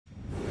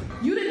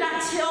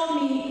not tell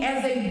me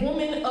as a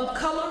woman of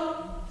color,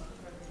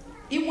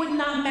 it would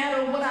not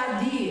matter what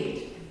I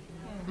did.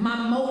 My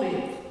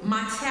motive,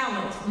 my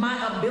talent,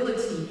 my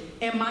ability,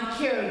 and my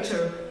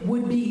character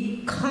would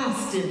be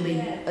constantly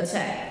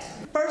attacked.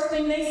 First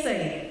thing they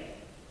say,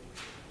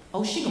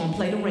 oh, she gonna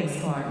play the race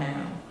card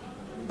now.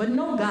 But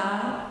no,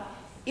 God,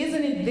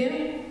 isn't it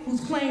them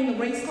who's playing the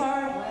race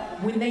card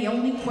when they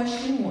only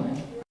question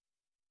one?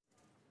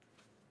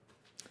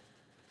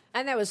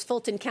 And that was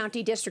Fulton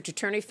County District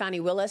Attorney Fani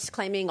Willis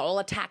claiming all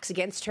attacks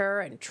against her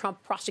and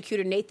Trump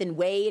prosecutor Nathan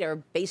Wade are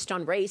based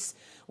on race.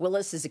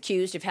 Willis is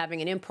accused of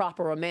having an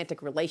improper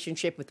romantic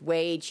relationship with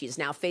Wade. She is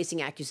now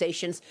facing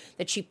accusations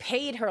that she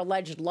paid her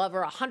alleged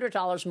lover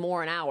 $100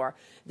 more an hour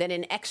than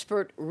an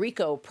expert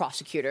RICO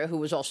prosecutor who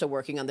was also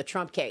working on the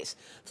Trump case.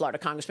 Florida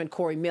Congressman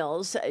Cory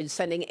Mills is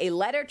sending a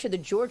letter to the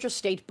Georgia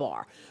State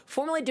Bar,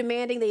 formally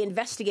demanding they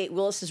investigate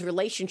Willis's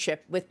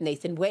relationship with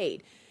Nathan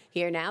Wade.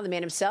 Here now, the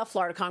man himself,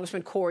 Florida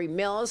Congressman Cory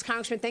Mills.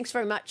 Congressman, thanks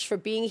very much for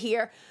being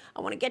here.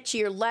 I want to get to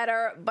your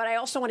letter, but I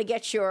also want to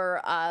get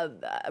your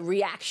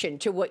reaction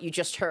to what you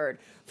just heard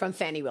from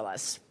Fani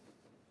Willis.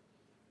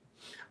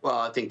 Well,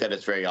 I think that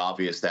it's very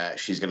obvious that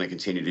she's going to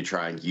continue to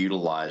try and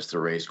utilize the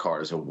race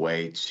card as a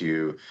way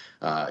to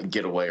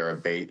get away or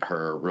abate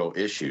her real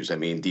issues. I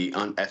mean, the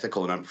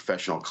unethical and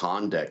unprofessional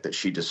conduct that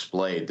she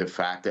displayed, the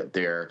fact that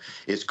there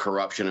is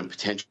corruption and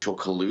potential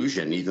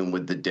collusion, even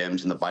with the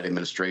Dems and the Biden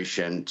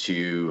administration,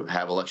 to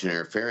have election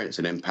interference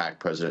and impact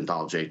President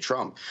Donald J.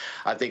 Trump.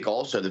 I think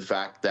also the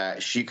fact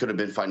that she could have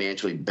been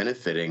financially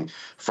benefiting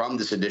from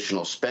this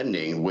additional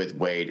spending with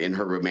Wade in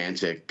her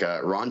romantic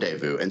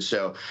rendezvous. And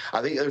so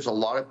I think there's a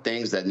lot of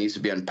things that needs to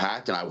be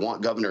unpacked, and I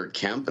want Governor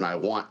Kemp and I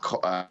want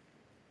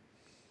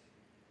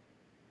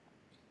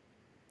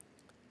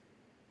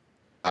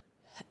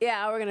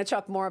Yeah, we're going to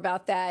talk more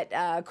about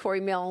that.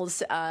 Cory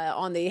Mills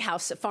on the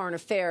House Foreign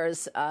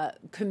Affairs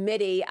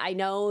Committee. I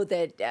know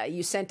that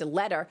you sent a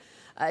letter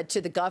to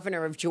the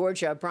governor of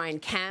Georgia, Brian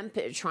Kemp,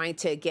 trying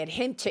to get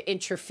him to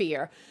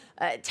interfere.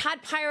 Todd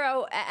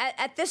Pyro,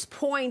 at this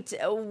point,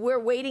 we're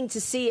waiting to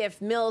see if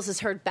Mills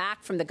has heard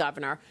back from the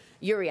governor.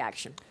 Your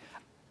reaction?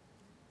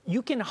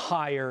 You can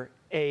hire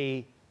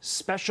a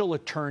special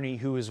attorney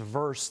who is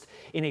versed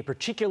in a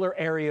particular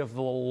area of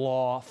the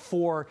law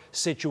for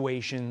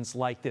situations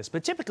like this.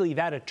 But typically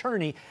that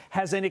attorney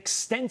has an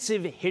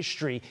extensive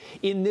history,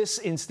 in this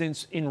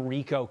instance, in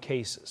RICO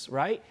cases,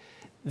 right?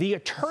 The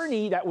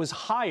attorney that was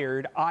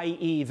hired,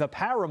 i.e. the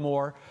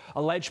paramour,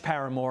 alleged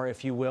paramour,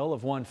 if you will,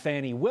 of one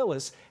Fani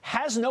Willis,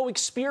 has no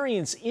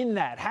experience in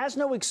that, has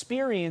no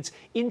experience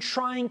in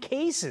trying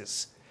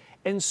cases.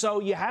 And so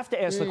you have to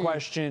ask the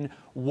question,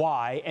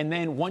 why? And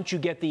then once you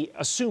get the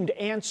assumed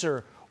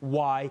answer,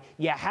 why,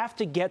 you have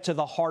to get to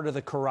the heart of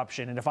the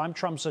corruption. And if I'm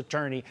Trump's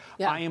attorney,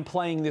 I am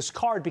playing this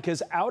card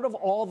because out of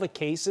all the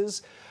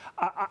cases,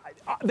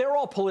 they're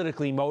all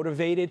politically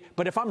motivated.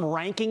 But if I'm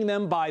ranking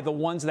them by the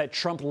ones that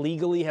Trump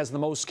legally has the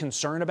most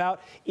concern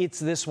about, it's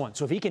this one.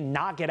 So if he can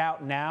knock it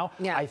out now,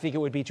 I think it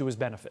would be to his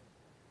benefit.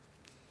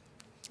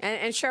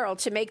 And Cheryl,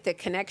 to make the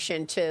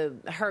connection to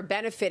her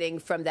benefiting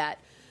from that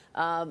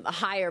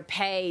higher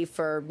pay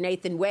for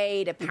Nathan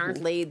Wade.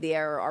 Apparently,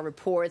 there are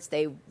reports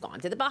they've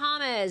gone to the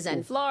Bahamas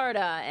and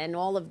Florida and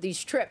all of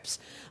these trips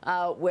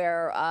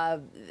where,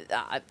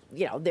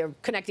 you know, they're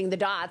connecting the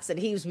dots that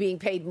he was being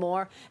paid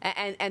more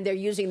and they're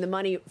using the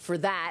money for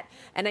that.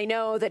 And I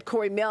know that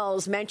Cory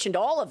Mills mentioned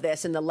all of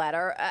this in the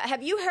letter.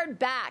 Have you heard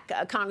back,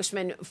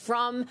 Congressman,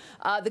 from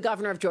the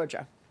governor of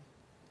Georgia?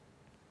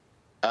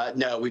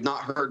 No, we've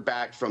not heard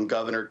back from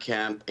Governor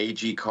Kemp,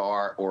 AG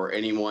Carr, or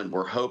anyone.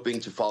 We're hoping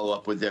to follow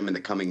up with them in the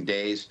coming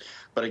days.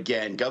 But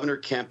again, Governor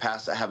Kemp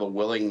has to have a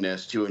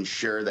willingness to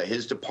ensure that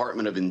his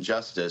Department of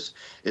Injustice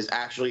is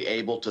actually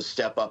able to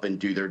step up and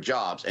do their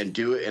jobs and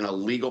do it in a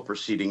legal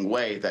proceeding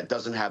way that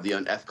doesn't have the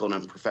unethical and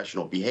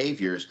unprofessional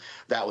behaviors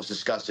that was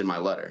discussed in my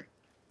letter.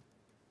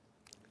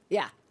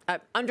 Yeah.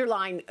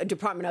 Underlying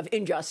Department of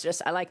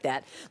Injustice. I like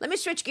that. Let me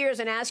switch gears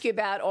and ask you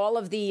about all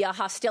of the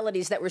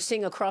hostilities that we're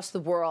seeing across the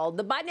world.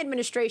 The Biden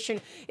administration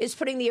is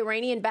putting the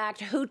Iranian-backed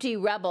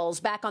Houthi rebels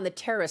back on the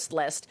terrorist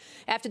list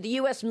after the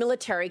U.S.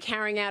 military,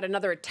 carrying out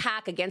another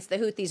attack against the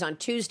Houthis on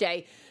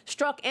Tuesday,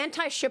 struck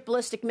anti-ship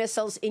ballistic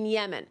missiles in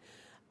Yemen.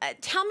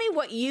 Tell me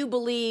what you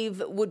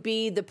believe would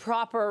be the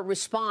proper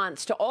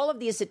response to all of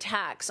these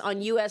attacks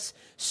on U.S.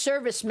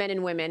 servicemen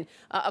and women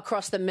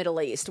across the Middle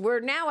East.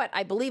 We're now at,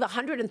 I believe,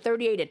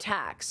 138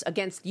 attacks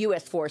against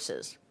U.S.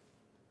 forces.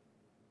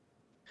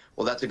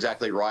 Well, that's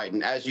exactly right.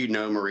 And as you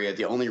know, Maria,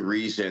 the only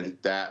reason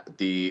that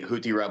the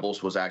Houthi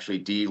rebels was actually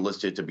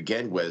delisted to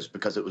begin with is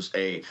because it was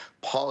a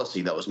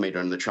policy that was made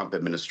under the Trump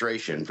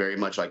administration, very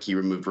much like he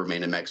removed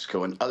Remain in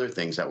Mexico and other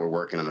things that were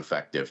working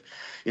ineffective.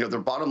 You know, the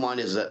bottom line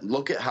is that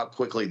look at how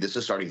quickly this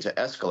is starting to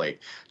escalate.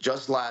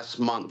 Just last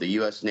month, the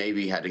U.S.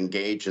 Navy had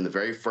engaged in the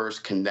very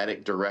first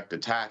kinetic direct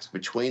attacks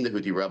between the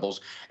Houthi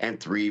rebels and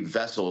 3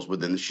 vessels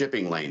within the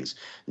shipping lanes.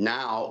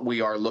 Now we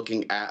are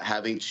looking at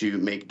having to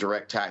make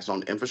direct attacks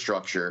on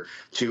infrastructure failure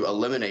to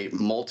eliminate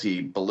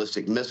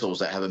multi-ballistic missiles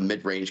that have a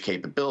mid-range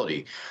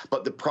capability.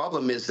 But the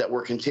problem is that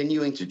we're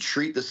continuing to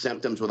treat the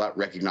symptoms without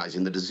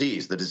recognizing the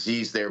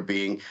disease there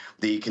being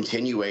the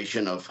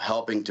continuation of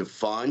helping to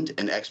fund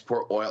and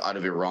export oil out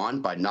of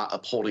Iran by not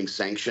upholding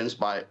sanctions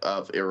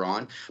of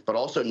Iran, but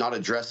also not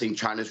addressing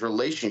China's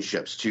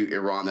relationships to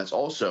Iran. That's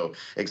also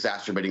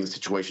exacerbating the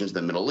situations in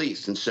the Middle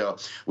East. And so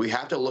we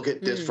have to look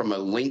at this from a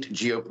linked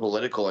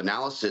geopolitical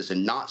analysis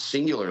and not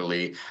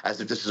singularly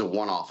as if this is a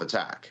one-off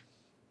attack.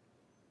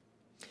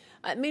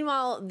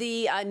 Meanwhile,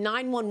 the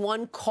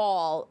 911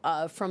 call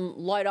from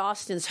Lloyd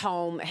Austin's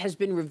home has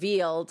been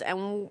revealed,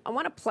 and I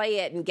want to play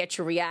it and get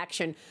your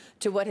reaction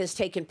to what has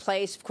taken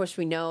place. Of course,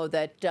 we know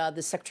that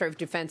the Secretary of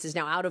Defense is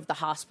now out of the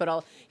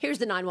hospital. Here's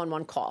the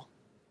 911 call.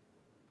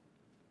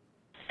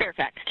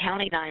 Fairfax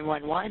County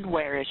 911,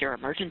 where is your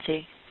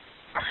emergency?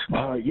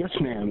 Yes,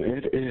 ma'am.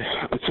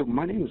 So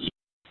my name is,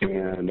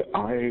 and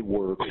I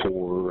work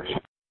for,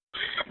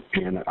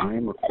 and I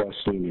am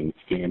requesting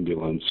an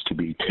ambulance to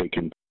be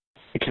taken.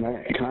 Can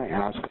I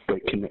ask,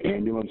 like, can the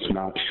ambulance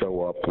not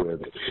show up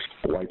with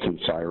lights and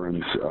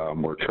sirens?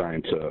 We're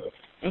trying to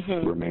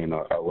remain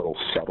a little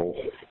subtle.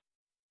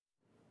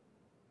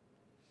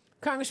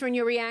 Congressman,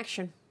 your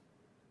reaction?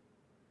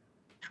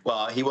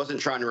 Well, he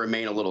wasn't trying to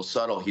remain a little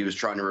subtle. He was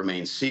trying to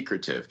remain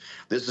secretive.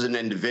 This is an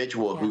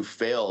individual who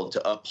failed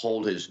to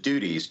uphold his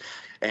duties,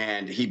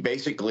 and he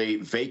basically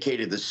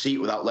vacated the seat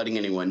without letting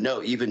anyone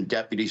know. Even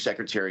Deputy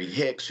Secretary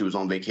Hicks, who was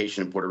on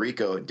vacation in Puerto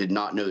Rico, did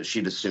not know that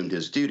she'd assumed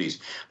his duties.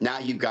 Now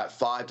you've got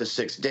 5 to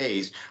 6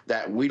 days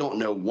that we don't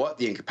know what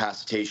the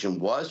incapacitation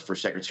was for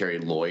Secretary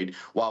Lloyd,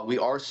 while we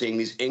are seeing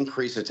these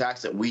increased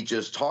attacks that we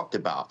just talked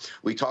about.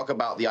 We talk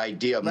about the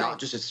idea of not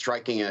just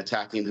striking and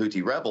attacking the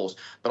Houthi rebels,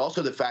 but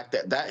also the fact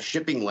that that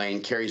shipping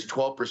lane carries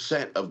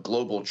 12% of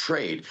global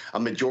trade, a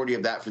majority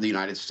of that for the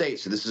United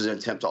States. So this is an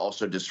attempt to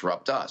also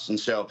disrupt us. And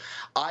so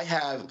I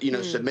have,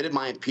 submitted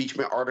my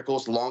impeachment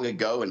articles long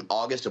ago in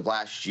August of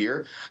last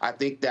year. I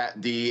think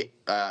that the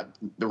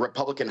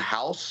Republican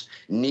House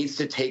needs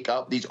to take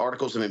up these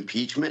articles of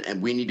impeachment,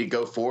 and we need to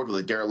go forward with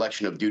a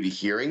dereliction of duty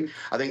hearing.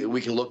 I think that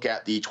we can look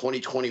at the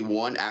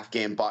 2021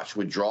 Afghan botched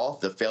withdrawal,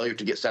 the failure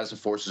to get status of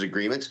forces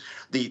agreements,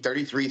 the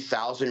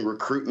 33,000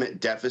 recruitment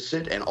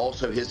deficit, and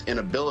also his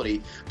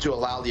inability to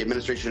allow the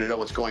administration to know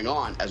what's going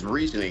on as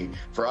reasoning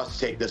for us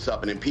to take this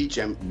up and impeach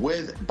him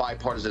with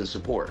bipartisan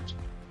support.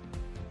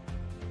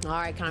 All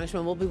right,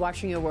 Congressman, we'll be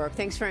watching your work.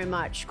 Thanks very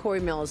much.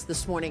 Cory Mills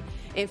this morning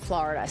in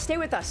Florida. Stay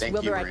with us.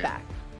 We'll be right back.